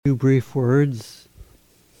Few brief words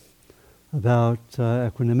about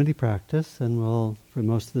equanimity practice, and for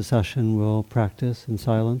most of the session, we'll practice in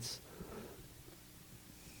silence.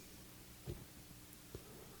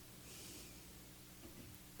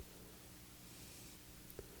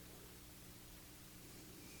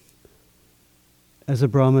 As a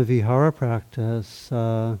Brahma Vihara practice,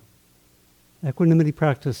 equanimity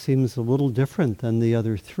practice seems a little different than the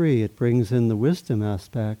other three. It brings in the wisdom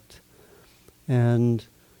aspect, and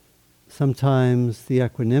sometimes the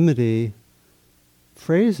equanimity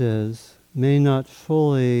phrases may not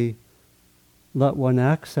fully let one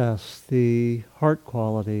access the heart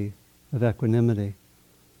quality of equanimity.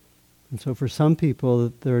 And so for some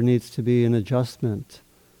people, there needs to be an adjustment,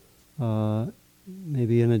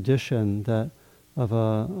 maybe an addition of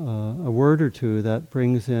a word or two that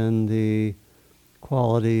brings in the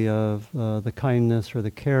quality of the kindness or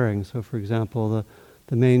the caring. So for example,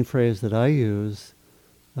 the main phrase that I use,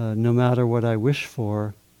 no matter what I wish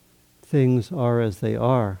for, things are as they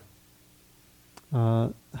are.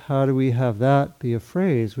 How do we have that be a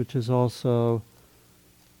phrase which is also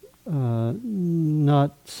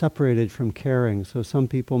not separated from caring? So some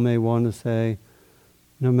people may want to say,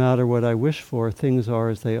 no matter what I wish for, things are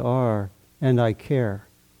as they are, and I care.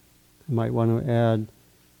 I might want to add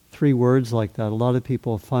 3 words like that. A lot of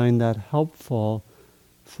people find that helpful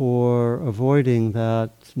for avoiding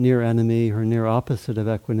that near enemy or near opposite of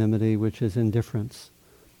equanimity, which is indifference,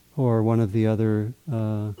 or one of the other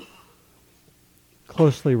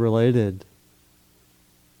closely related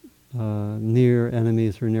near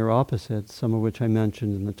enemies or near opposites, some of which I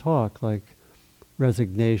mentioned in the talk, like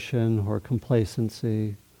resignation or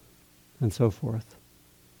complacency and so forth.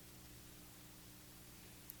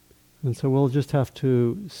 And so we'll just have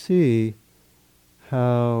to see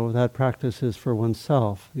how that practice is for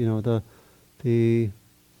oneself. You know,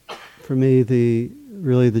 for me,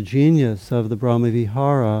 the genius of the Brahma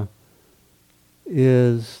Vihara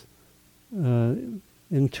is in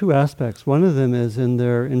 2 aspects. One of them is in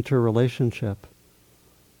their interrelationship.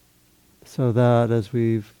 So that, as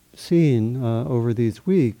we've seen over these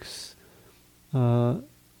weeks, the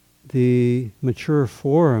mature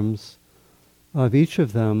forms of each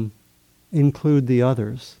of them include the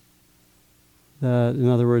others. That, in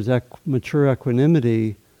other words, mature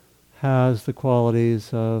equanimity has the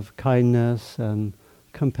qualities of kindness and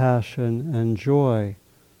compassion and joy,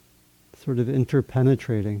 sort of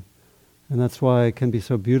interpenetrating. And that's why it can be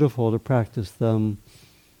so beautiful to practice them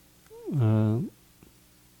in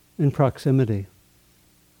proximity,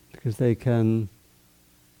 because they can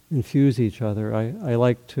infuse each other. I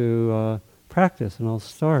like to practice, and I'll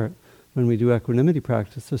start, when we do equanimity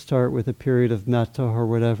practice, to start with a period of metta or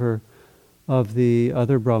whatever of the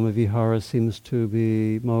other Brahma Viharas seems to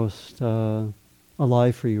be most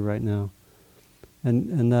alive for you right now.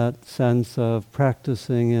 And that sense of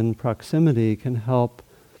practicing in proximity can help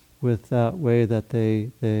with that way that they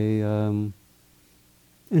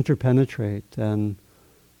interpenetrate and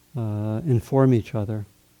inform each other.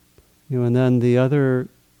 You know, and then the other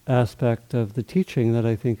aspect of the teaching that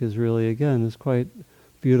I think is really, again, is quite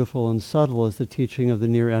beautiful and subtle, is the teaching of the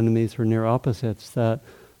near enemies or near opposites, that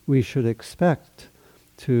we should expect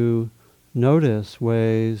to notice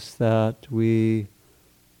ways that we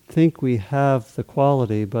think we have the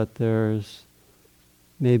quality, but there's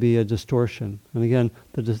maybe a distortion. And again,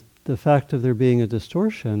 the fact of there being a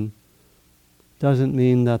distortion doesn't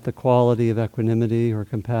mean that the quality of equanimity or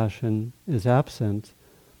compassion is absent.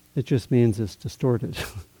 It just means it's distorted.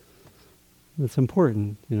 It's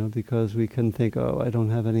important, you know, because we can think, oh, I don't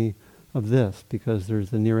have any of this because there's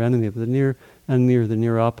the near enemy. But the near enemy or the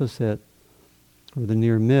near opposite or the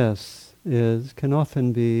near miss can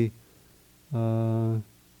often be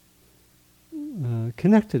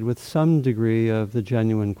connected with some degree of the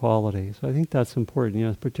genuine quality. So I think that's important, you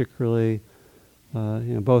know, particularly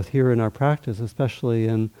both here in our practice, especially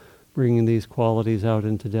in bringing these qualities out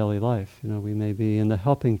into daily life. You know, we may be in the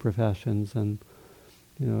helping professions and,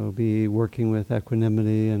 you know, be working with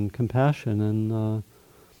equanimity and compassion and,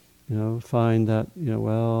 find that,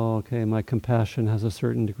 well, okay, my compassion has a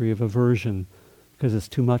certain degree of aversion because it's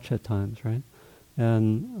too much at times, right?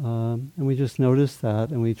 And we just notice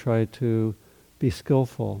that, and we try to be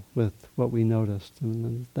skillful with what we noticed.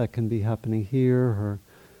 And that can be happening here or,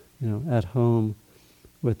 at home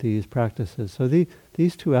with these practices. So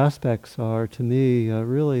these 2 aspects are, to me, they're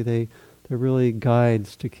really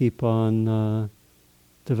guides to keep on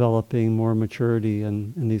developing more maturity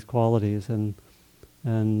in these qualities and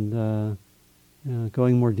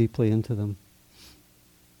going more deeply into them.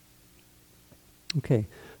 Okay,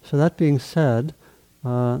 so that being said,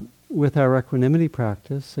 with our equanimity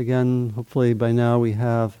practice, again, hopefully by now we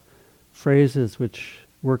have phrases which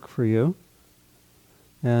work for you.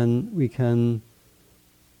 And we can,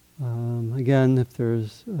 again, if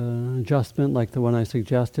there's an adjustment like the one I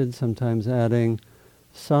suggested, sometimes adding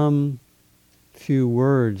some few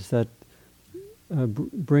words that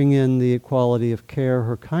bring in the quality of care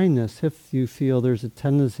or kindness if you feel there's a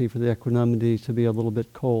tendency for the equanimity to be a little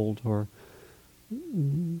bit cold or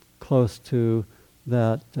close to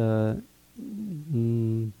that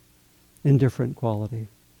indifferent quality,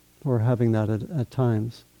 or having that at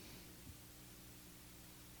times.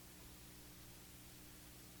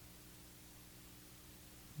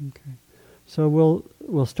 Okay, so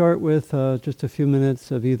we'll start with just a few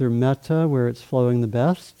minutes of either metta, where it's flowing the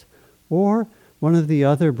best, or one of the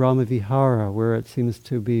other Brahma Vihara, where it seems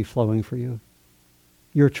to be flowing for you.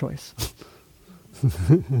 Your choice.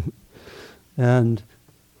 And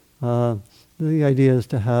the idea is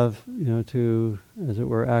to have, to, as it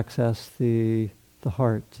were, access the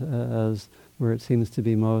heart as where it seems to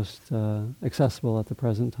be most accessible at the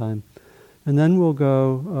present time. And then we'll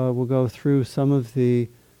go through some of the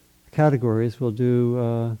categories. We'll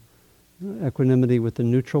do equanimity with the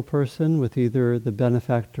neutral person, with either the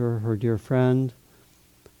benefactor or dear friend,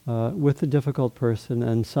 with the difficult person,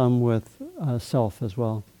 and some with self as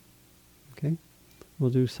well. Okay?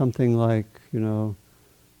 We'll do something like,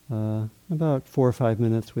 about 4 or 5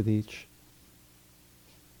 minutes with each.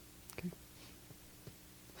 Okay.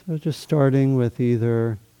 So just starting with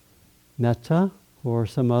either metta or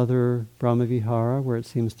some other Brahma Vihara where it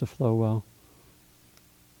seems to flow well.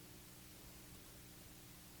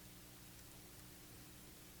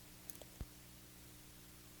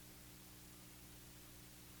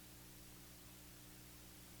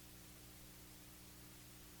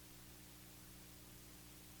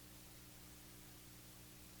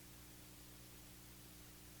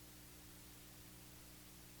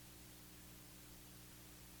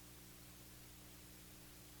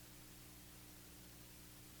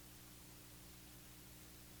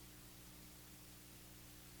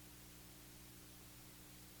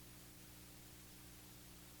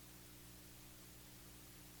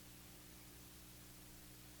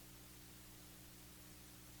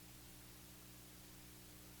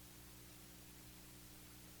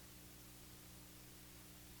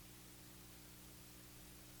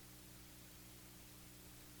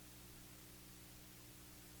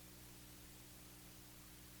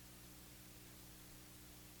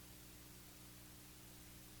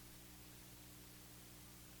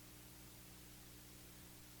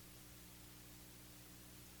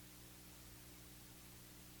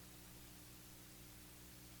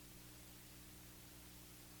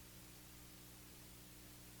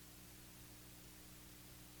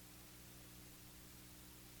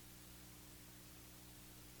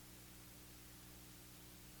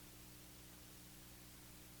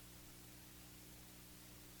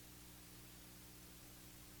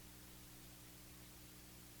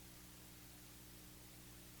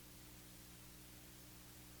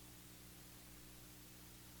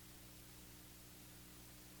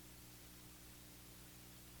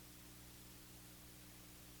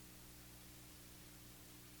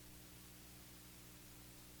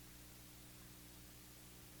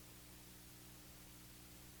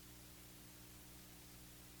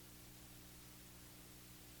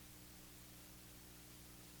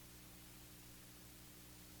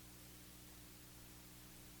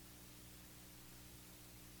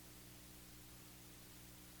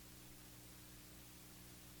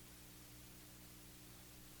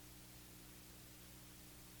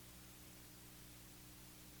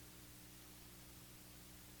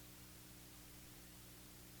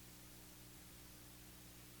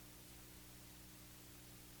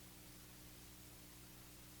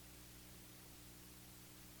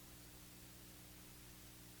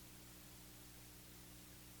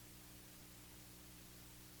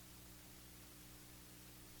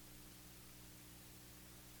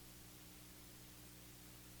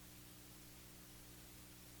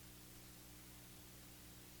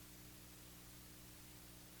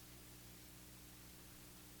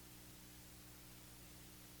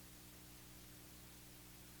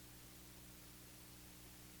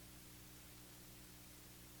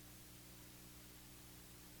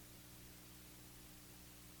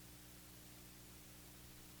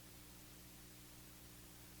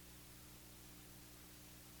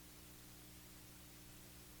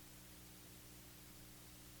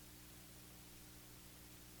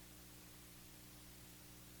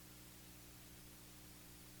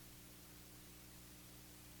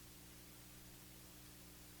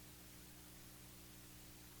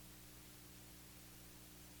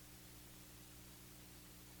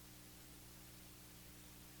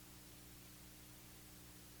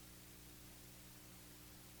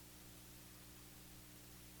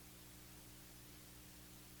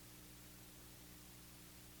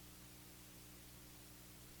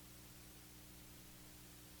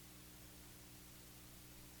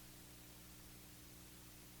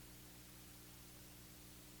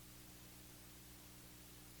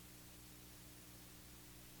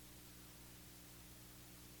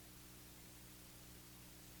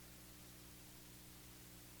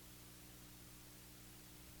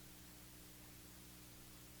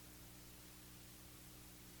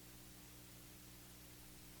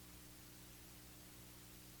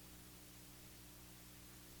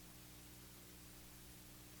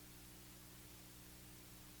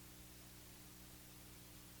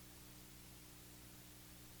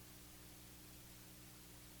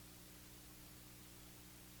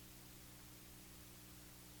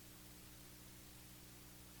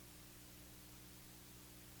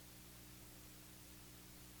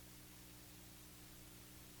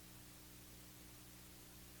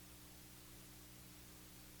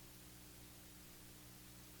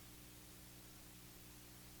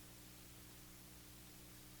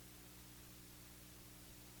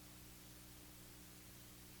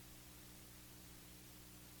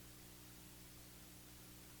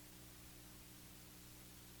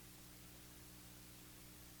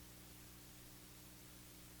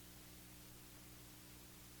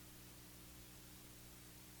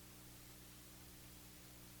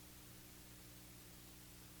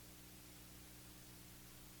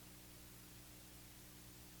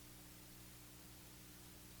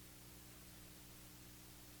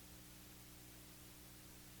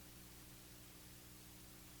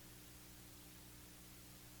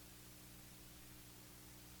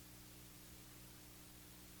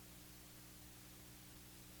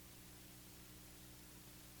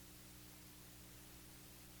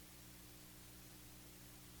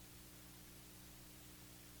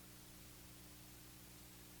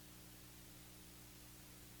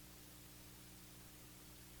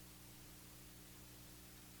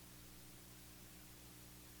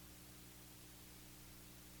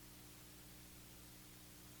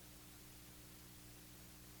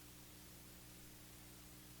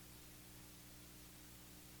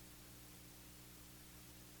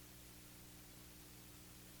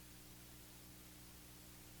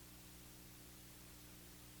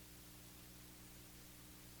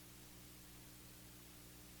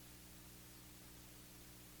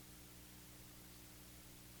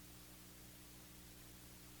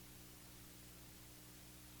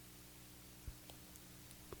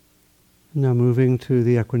 Now moving to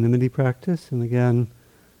the equanimity practice, and again,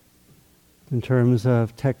 in terms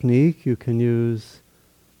of technique, you can use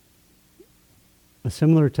a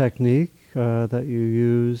similar technique that you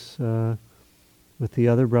use with the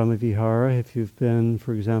other Brahma Vihara. If you've been,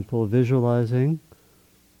 for example, visualizing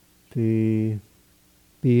the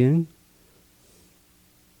being,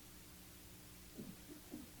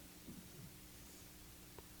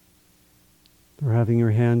 or having your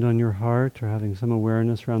hand on your heart, or having some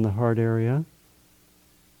awareness around the heart area,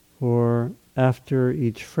 or after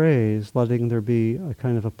each phrase, letting there be a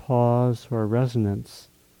kind of a pause or a resonance.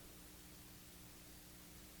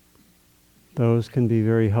 Those can be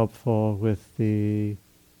very helpful with the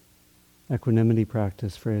equanimity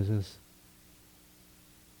practice phrases.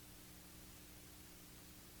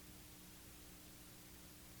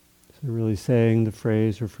 So really saying the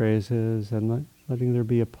phrase or phrases and letting there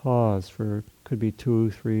be a pause for, could be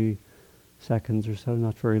 2-3 seconds or so,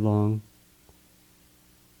 not very long.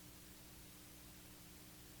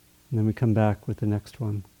 And then we come back with the next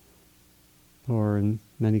one, or in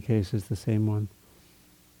many cases the same one.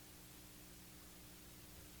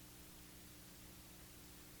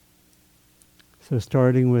 So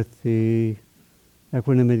starting with the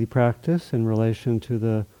equanimity practice in relation to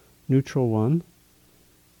the neutral one.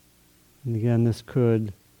 And again, this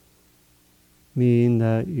could mean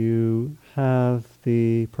that you have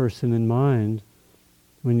the person in mind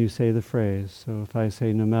when you say the phrase. So if I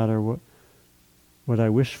say, no matter what I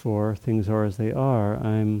wish for, things are as they are,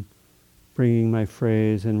 I'm bringing my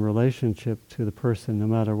phrase in relationship to the person, no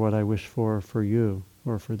matter what I wish for you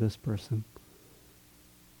or for this person.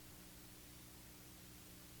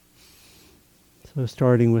 So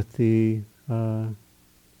starting with the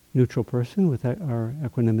neutral person with our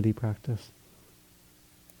equanimity practice.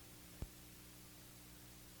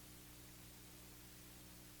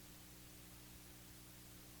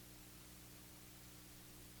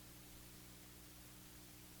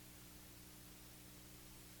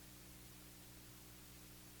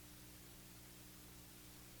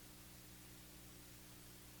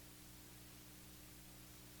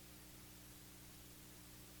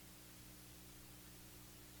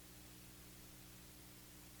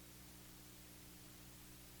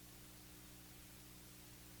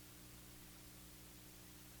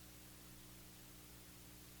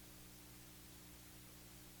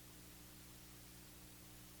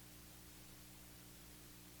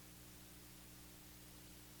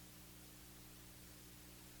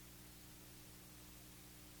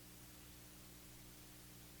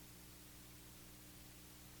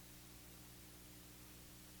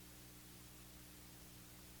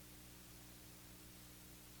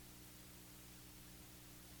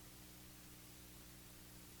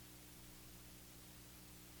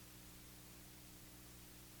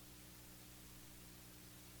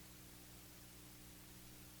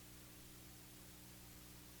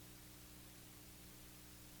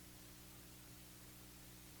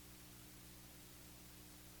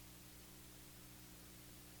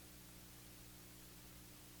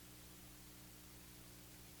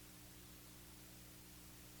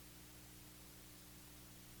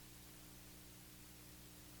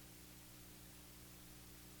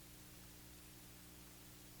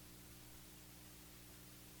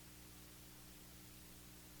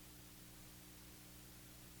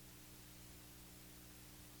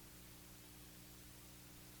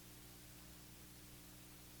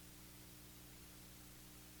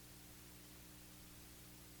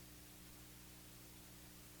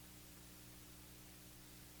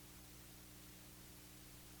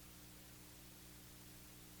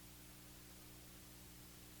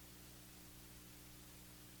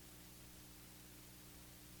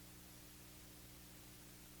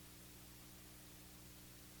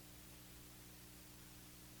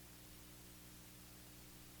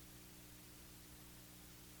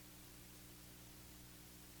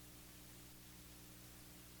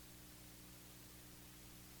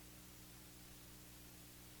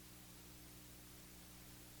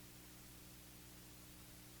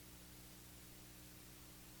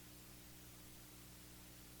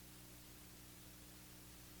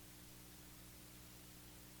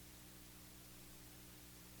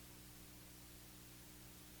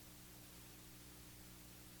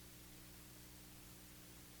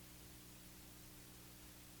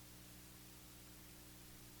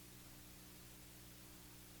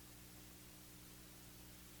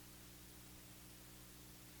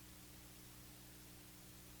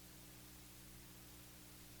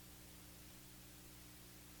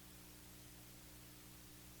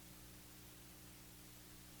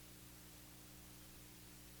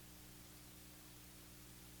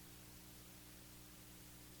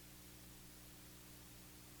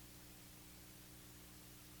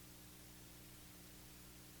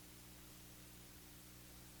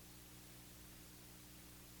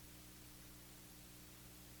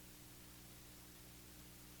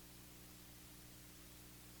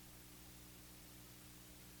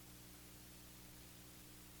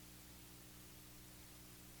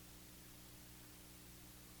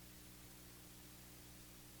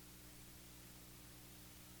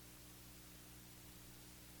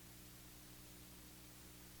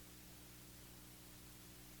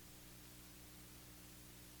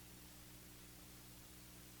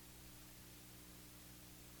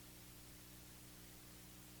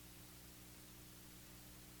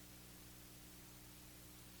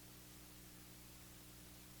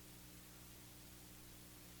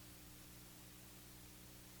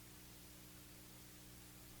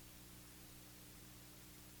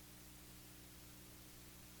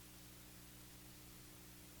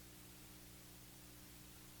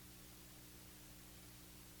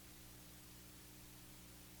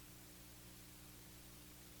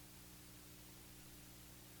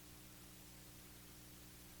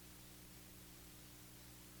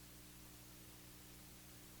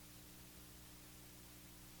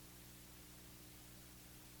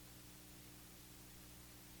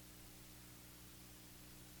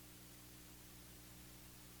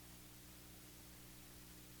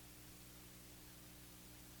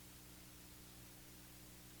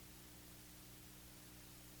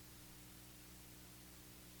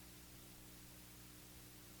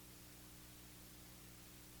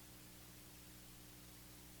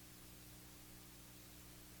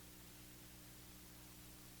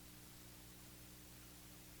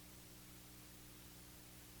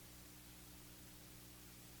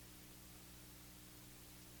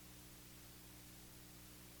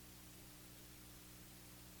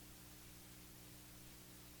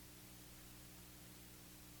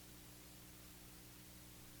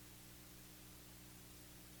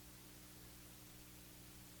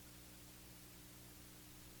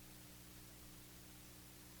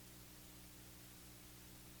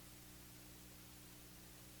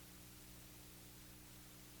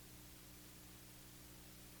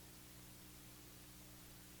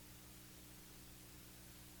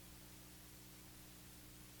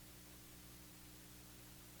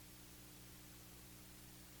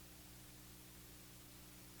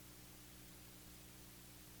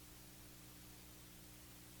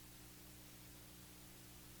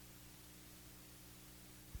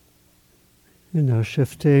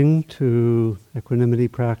 Shifting to equanimity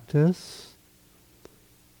practice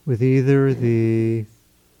with either the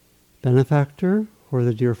benefactor or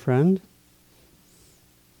the dear friend.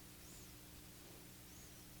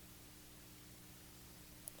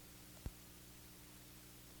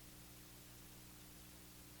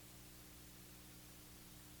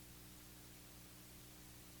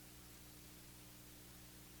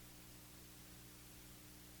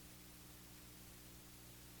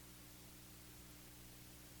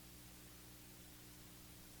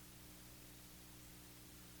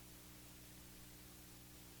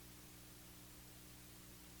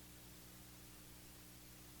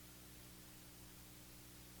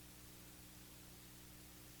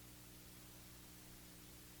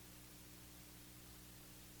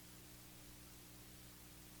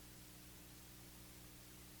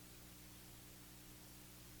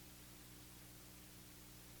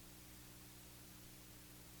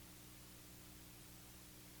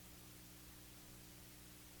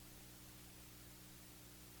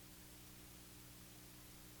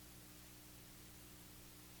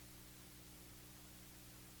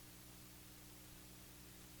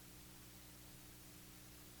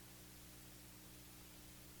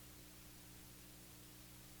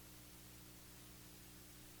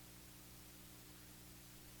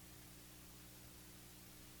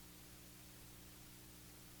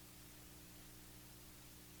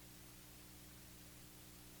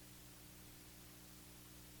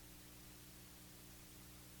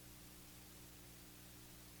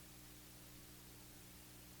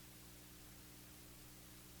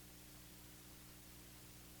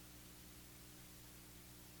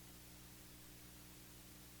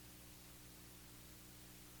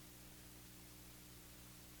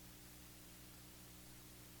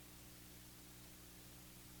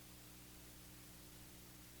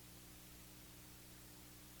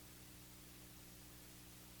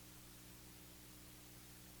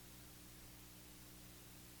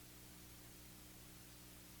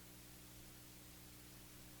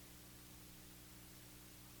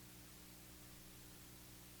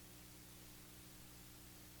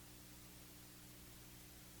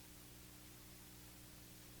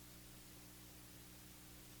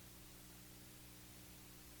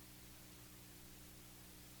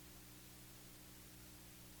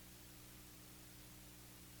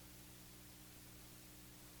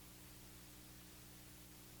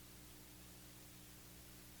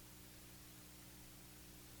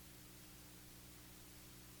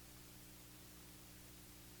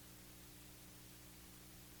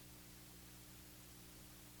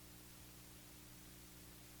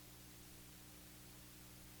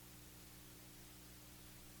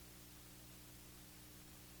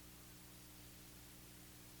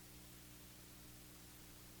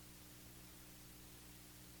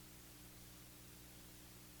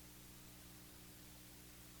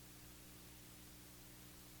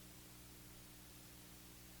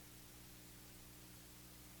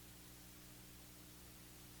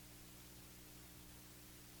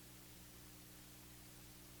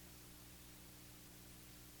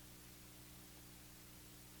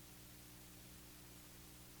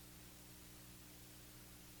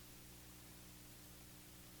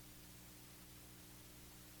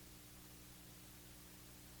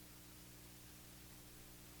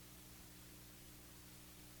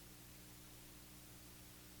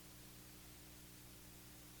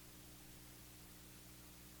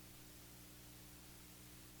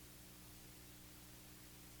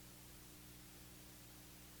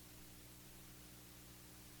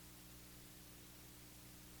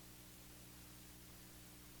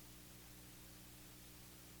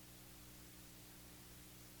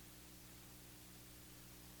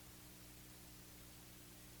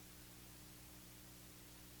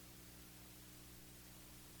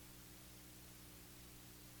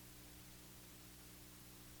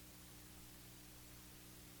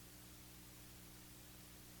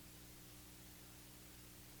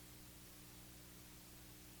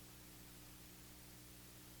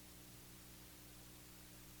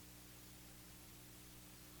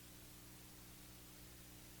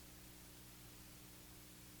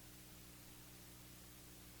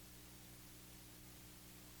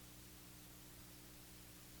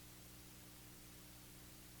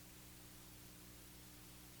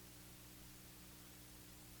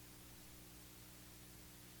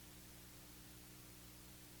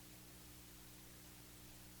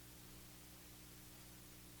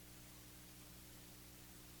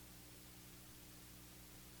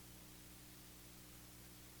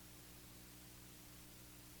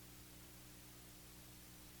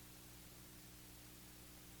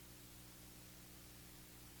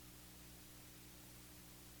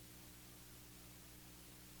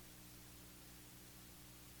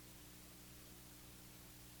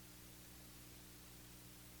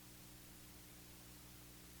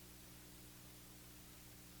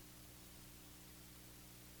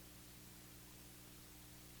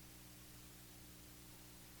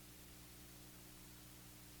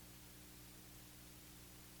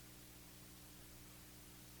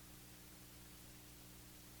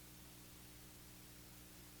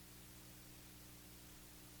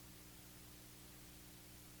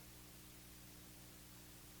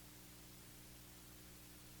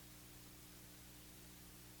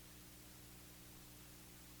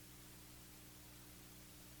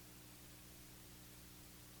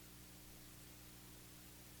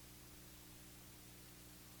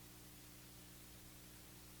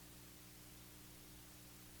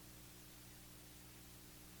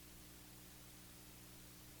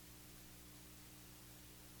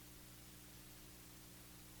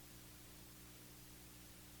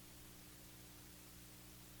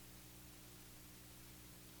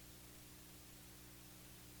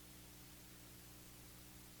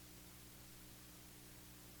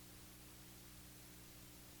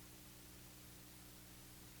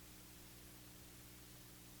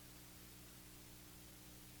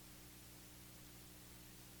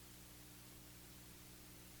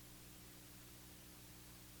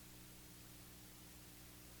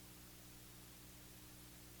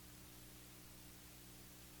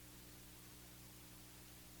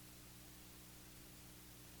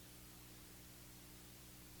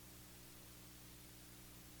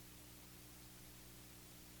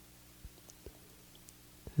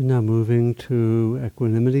 And now moving to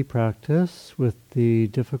equanimity practice with the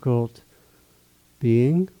difficult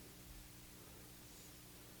being,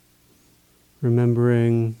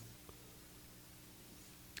 remembering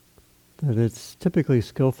that it's typically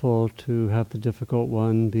skillful to have the difficult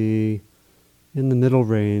one be in the middle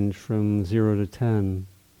range from 0 to 10,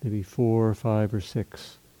 maybe 4, 5, or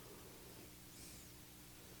 6.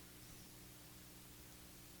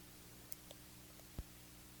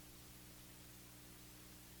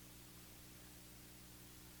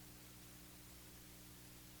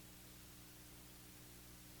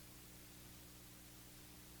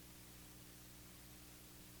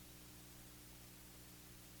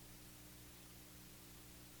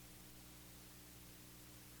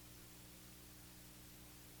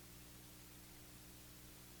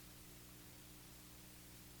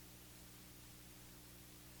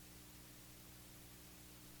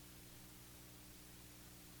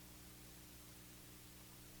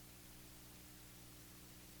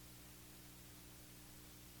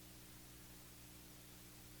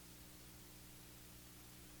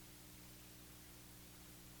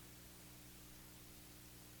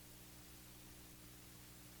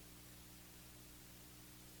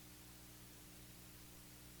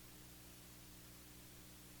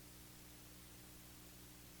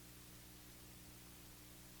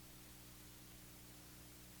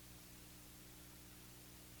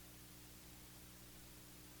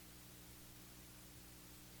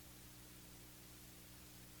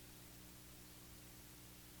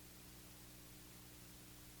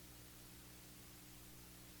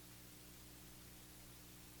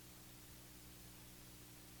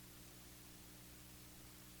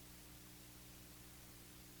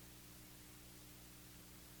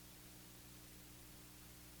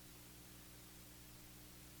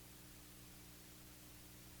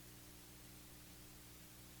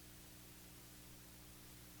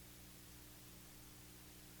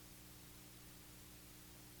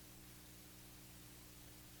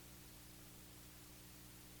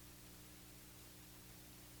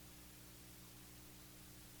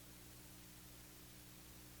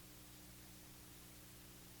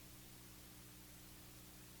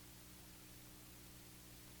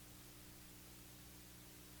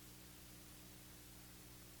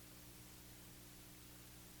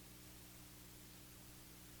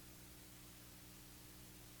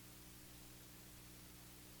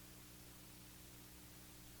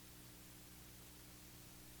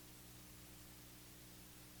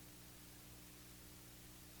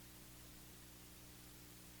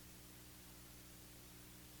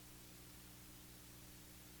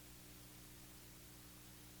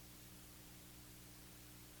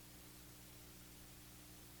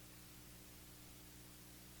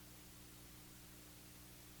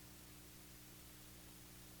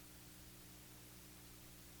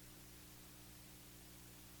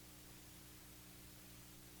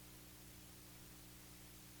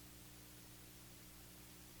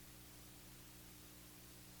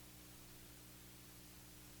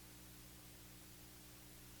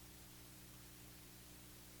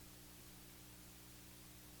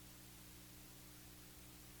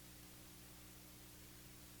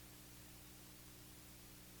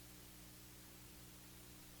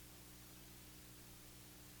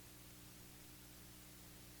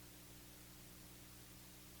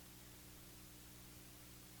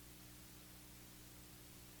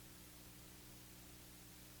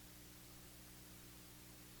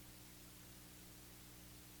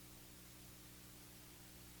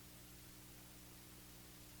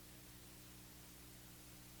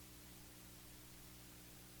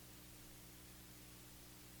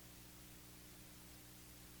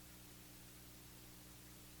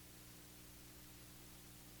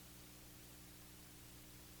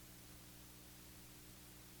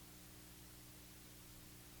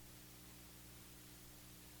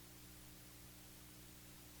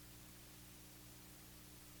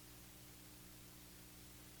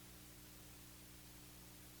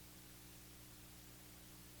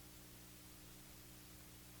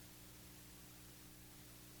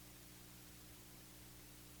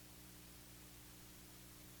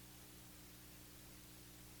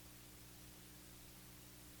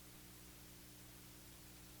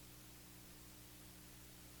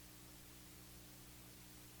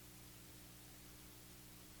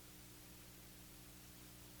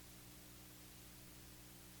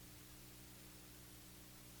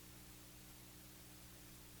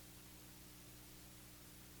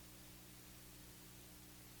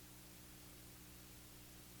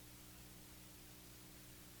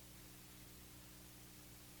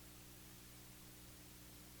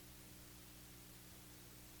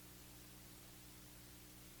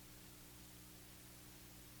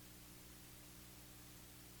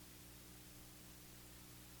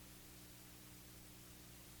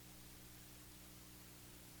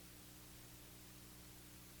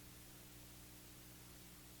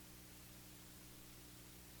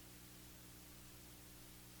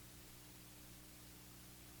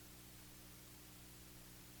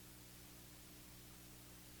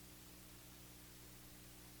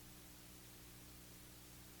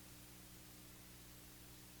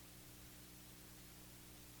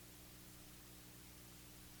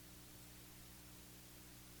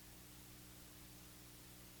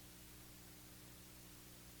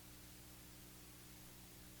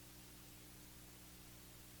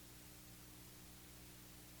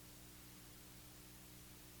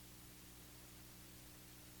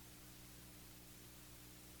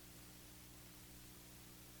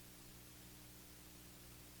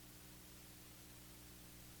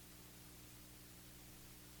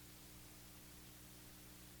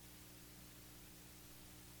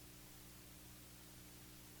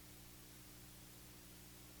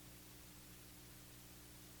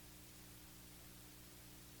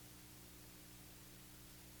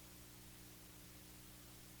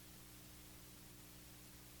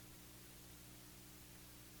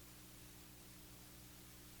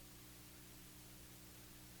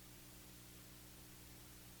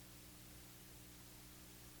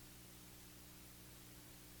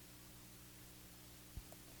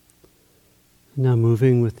 Now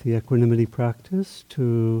moving with the equanimity practice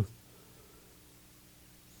to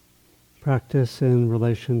practice in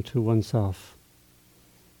relation to oneself.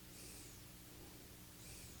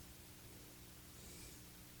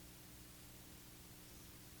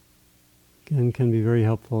 Again, can be very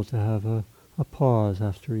helpful to have a pause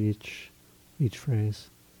after each phrase.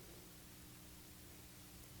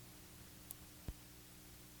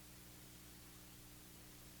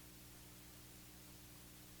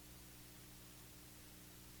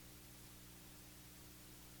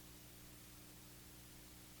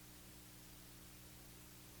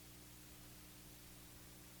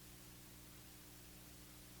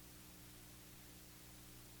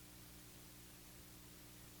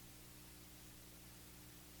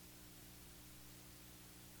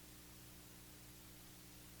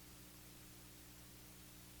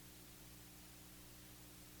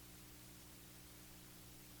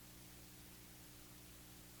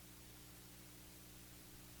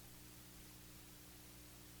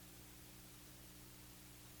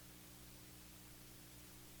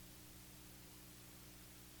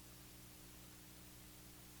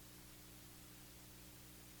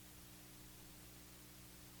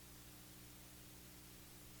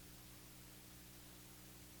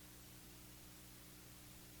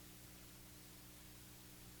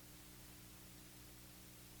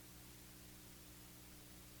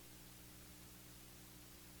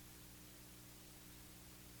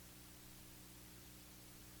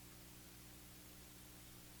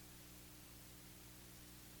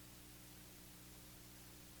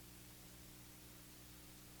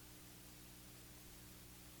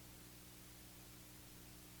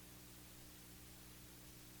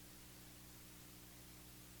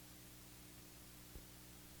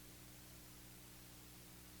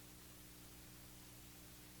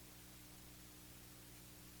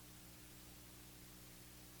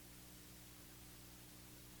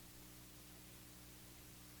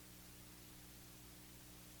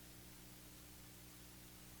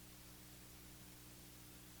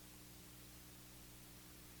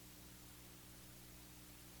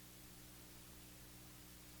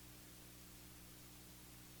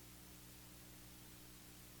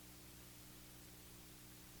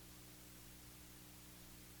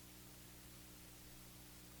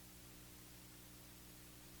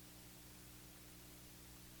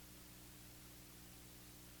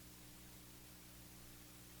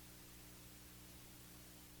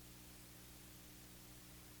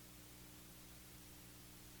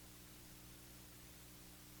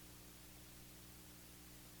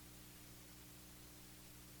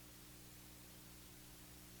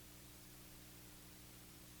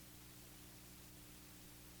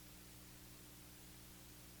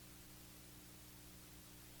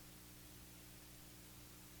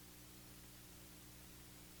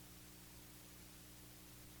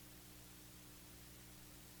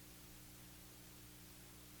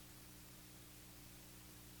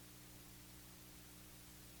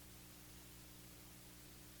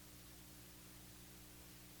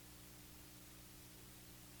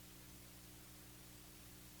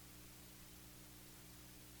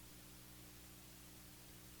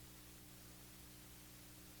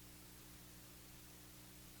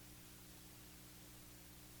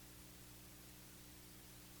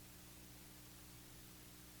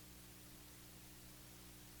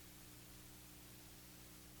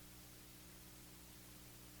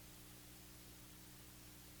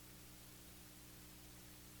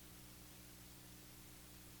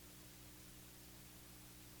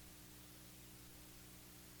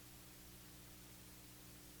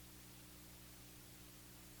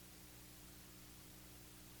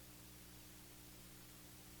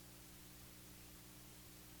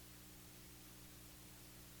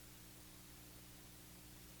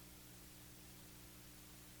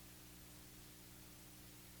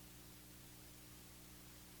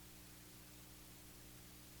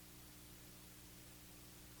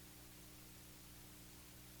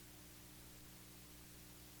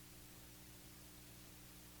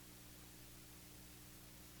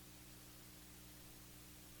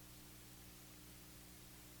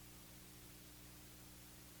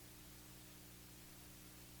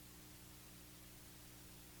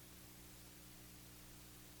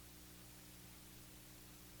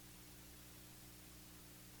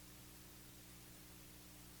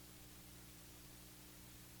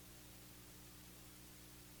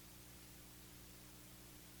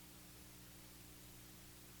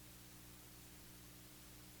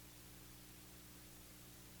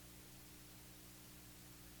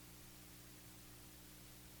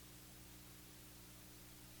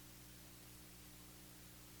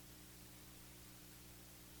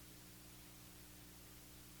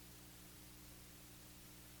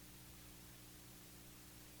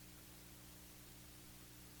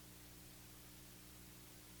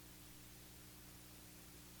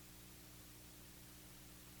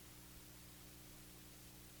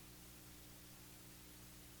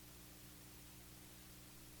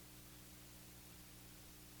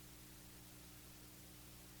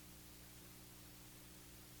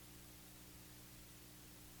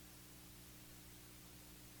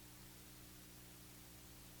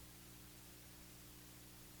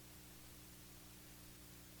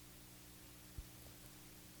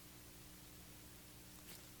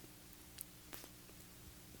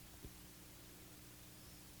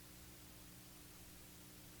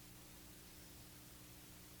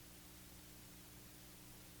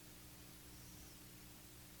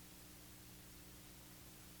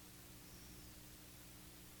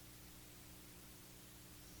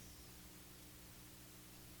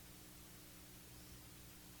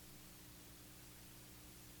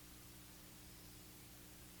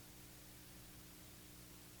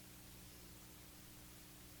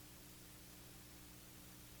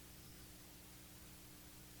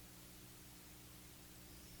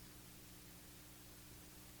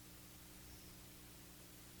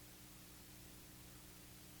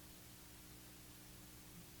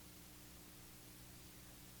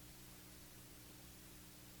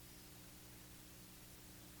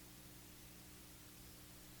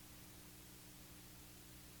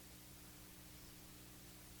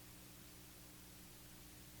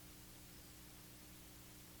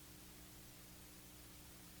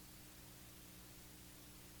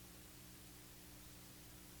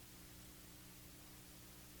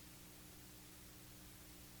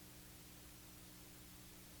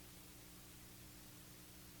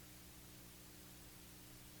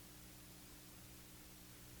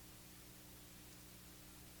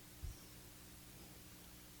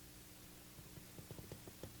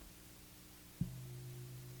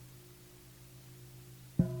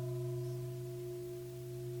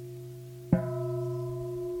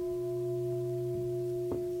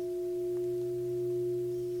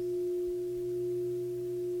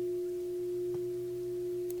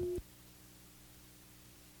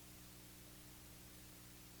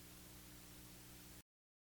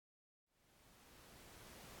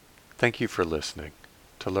 Thank you for listening.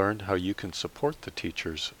 To learn how you can support the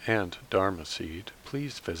teachers and Dharma Seed,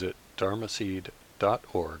 please visit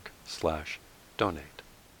dharmaseed.org/donate.